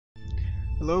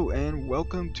Hello and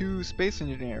welcome to Space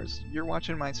Engineers. You're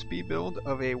watching my speed build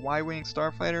of a Y-Wing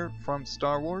Starfighter from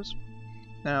Star Wars.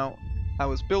 Now, I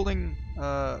was building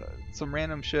some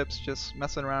random ships, just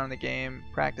messing around in the game,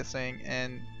 practicing,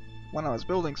 and when I was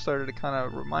building started to kind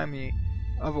of remind me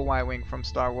of a Y-Wing from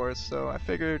Star Wars, so I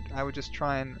figured I would just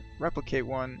try and replicate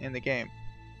one in the game.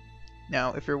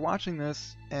 Now, if you're watching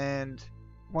this and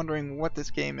wondering what this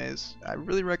game is, I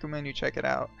really recommend you check it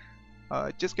out.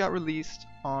 It just got released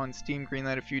on Steam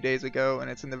Greenlight a few days ago,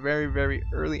 and it's in the very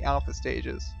early alpha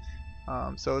stages.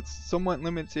 So it's somewhat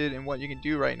limited in what you can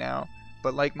do right now,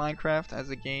 but like Minecraft, as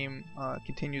the game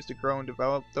continues to grow and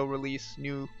develop, they'll release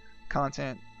new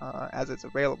content as it's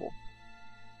available.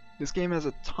 This game has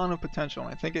a ton of potential,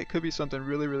 and I think it could be something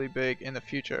really big in the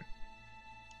future.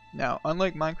 Now,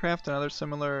 unlike Minecraft and other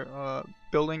similar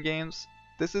building games,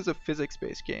 this is a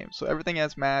physics-based game, so everything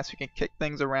has mass. You can kick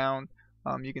things around.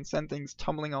 You can send things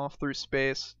tumbling off through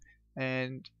space,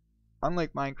 and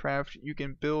unlike Minecraft, you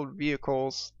can build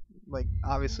vehicles, like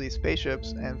obviously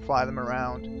spaceships, and fly them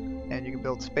around, and you can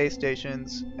build space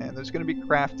stations, and there's going to be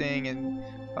crafting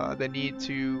and the need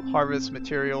to harvest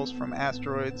materials from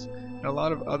asteroids, and a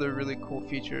lot of other really cool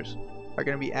features are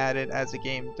going to be added as the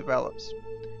game develops.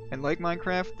 And like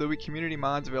Minecraft, there'll be community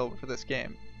mods available for this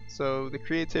game, so the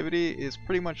creativity is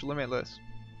pretty much limitless.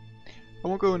 I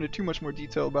won't go into too much more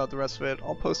detail about the rest of it.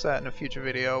 I'll post that in a future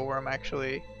video where I'm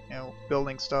actually,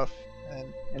 building stuff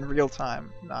in real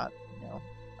time, not,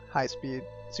 high speed,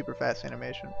 super fast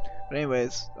animation. But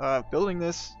anyways, building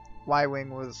this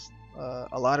Y-Wing was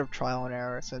a lot of trial and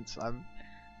error since I'm,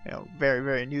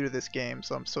 very new to this game,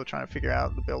 so I'm still trying to figure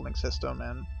out the building system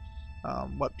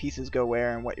and what pieces go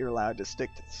where and what you're allowed to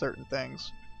stick to certain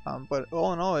things. But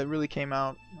all in all, it really came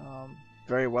out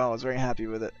very well. I was very happy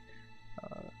with it.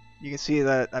 You can see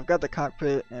that I've got the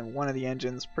cockpit and one of the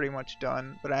engines pretty much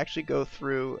done, but I actually go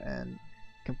through and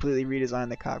completely redesign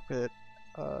the cockpit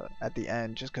at the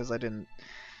end just because I didn't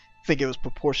think it was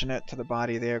proportionate to the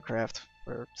body of the aircraft,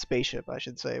 or spaceship I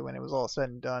should say, when it was all said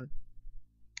and done.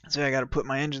 So I got to put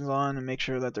my engines on and make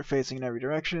sure that they're facing in every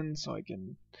direction so I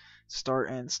can start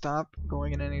and stop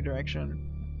going in any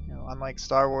direction. Unlike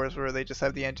Star Wars where they just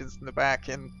have the engines in the back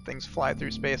and things fly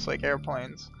through space like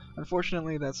airplanes.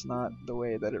 Unfortunately, that's not the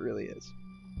way that it really is.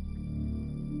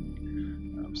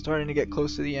 I'm starting to get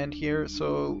close to the end here,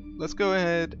 so let's go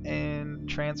ahead and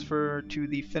transfer to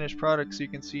the finished product so you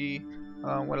can see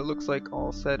what it looks like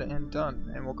all said and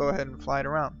done, and we'll go ahead and fly it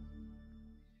around.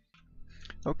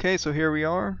 Okay, so here we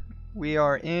are. We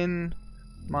are in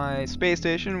my space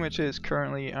station, which is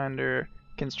currently under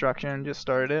construction. Just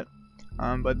started it.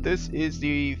 But this is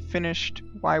the finished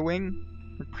Y-Wing,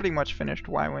 pretty much finished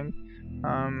Y-Wing.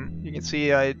 You can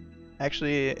see I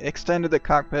actually extended the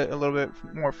cockpit a little bit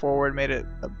more forward, made it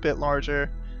a bit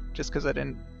larger, just because I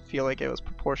didn't feel like it was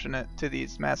proportionate to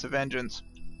these massive engines.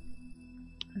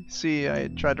 You see, I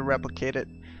tried to replicate it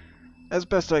as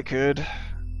best I could,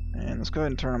 and let's go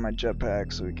ahead and turn on my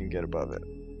jetpack so we can get above it.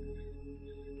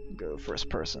 Go first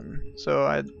person. So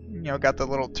I, got the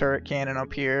little turret cannon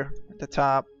up here at the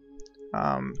top.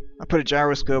 I put a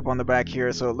gyroscope on the back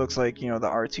here so it looks like, the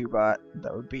R2 bot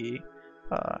that would be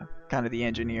kind of the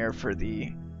engineer for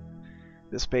the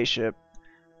spaceship.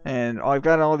 And I've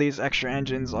got all these extra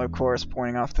engines, of course,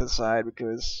 pointing off to the side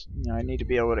because, I need to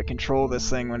be able to control this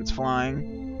thing when it's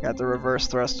flying. Got the reverse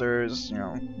thrusters,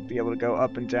 be able to go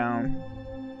up and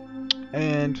down.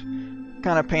 And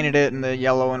kind of painted it in the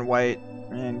yellow and white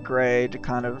and gray to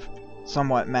kind of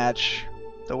somewhat match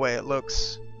the way it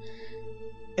looks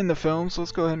in the film. So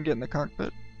let's go ahead and get in the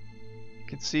cockpit. You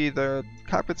can see the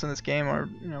cockpits in this game are,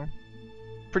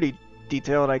 pretty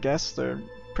detailed, I guess. They're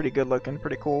pretty good looking,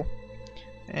 pretty cool.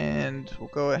 And we'll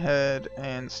go ahead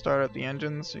and start up the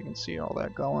engines so you can see all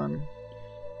that going.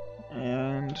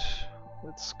 And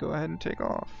let's go ahead and take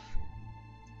off.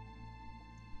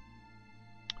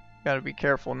 Gotta be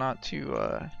careful not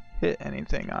to hit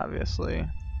anything, obviously.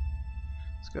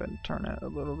 Let's go ahead and turn it a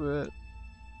little bit.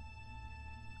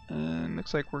 And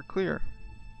looks like we're clear.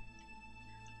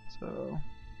 So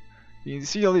you can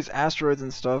see all these asteroids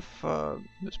and stuff.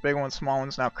 There's big ones, small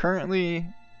ones. Now currently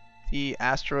the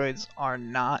asteroids are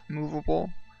not movable.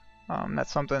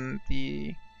 That's something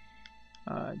the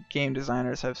game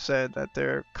designers have said, that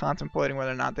they're contemplating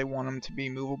whether or not they want them to be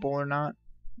movable or not.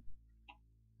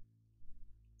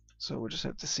 So we'll just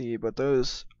have to see. But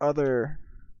those other,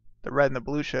 the red and the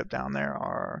blue ship down there,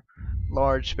 are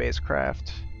large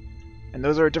spacecraft. And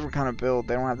those are a different kind of build.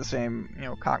 They don't have the same,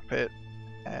 cockpit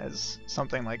as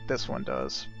something like this one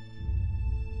does.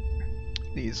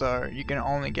 These are, you can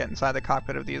only get inside the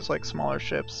cockpit of these like smaller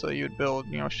ships. So you would build,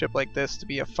 a ship like this to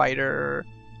be a fighter, or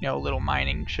little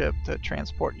mining ship to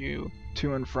transport you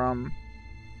to and from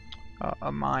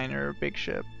a mine or a big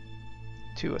ship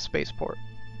to a spaceport.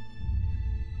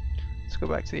 Let's go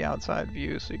back to the outside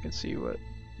view so you can see what it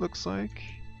looks like.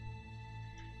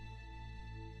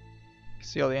 You can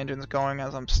see all the engines going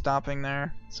as I'm stopping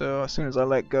there. So as soon as I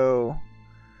let go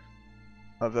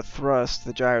of the thrust,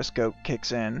 the gyroscope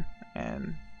kicks in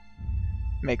and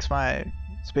makes my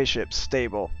spaceship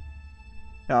stable.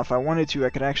 Now if I wanted to, I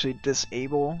could actually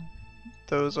disable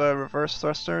those reverse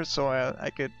thrusters so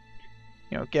I could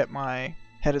get my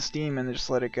head of steam and just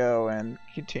let it go and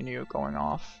continue going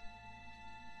off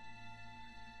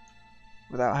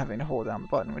without having to hold down the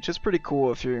button, which is pretty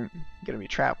cool if you're going to be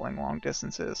traveling long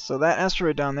distances. So that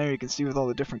asteroid down there you can see with all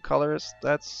the different colors,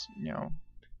 that's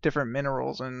different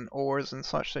minerals and ores and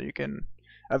such that you can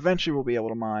eventually will be able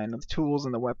to mine. The tools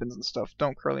and the weapons and stuff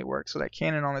don't currently work, so that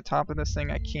cannon on the top of this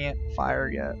thing I can't fire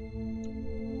yet.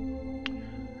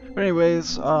 But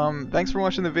anyways, thanks for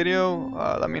watching the video.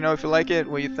 Let me know if you like it,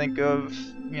 what you think of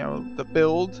the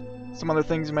build, some other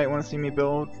things you might want to see me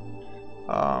build.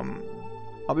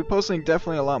 I'll be posting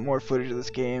definitely a lot more footage of this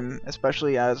game,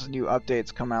 especially as new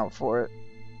updates come out for it,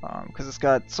 because it's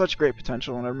got such great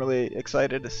potential and I'm really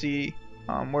excited to see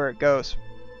where it goes.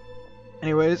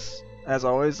 Anyways, as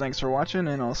always, thanks for watching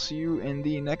and I'll see you in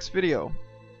the next video.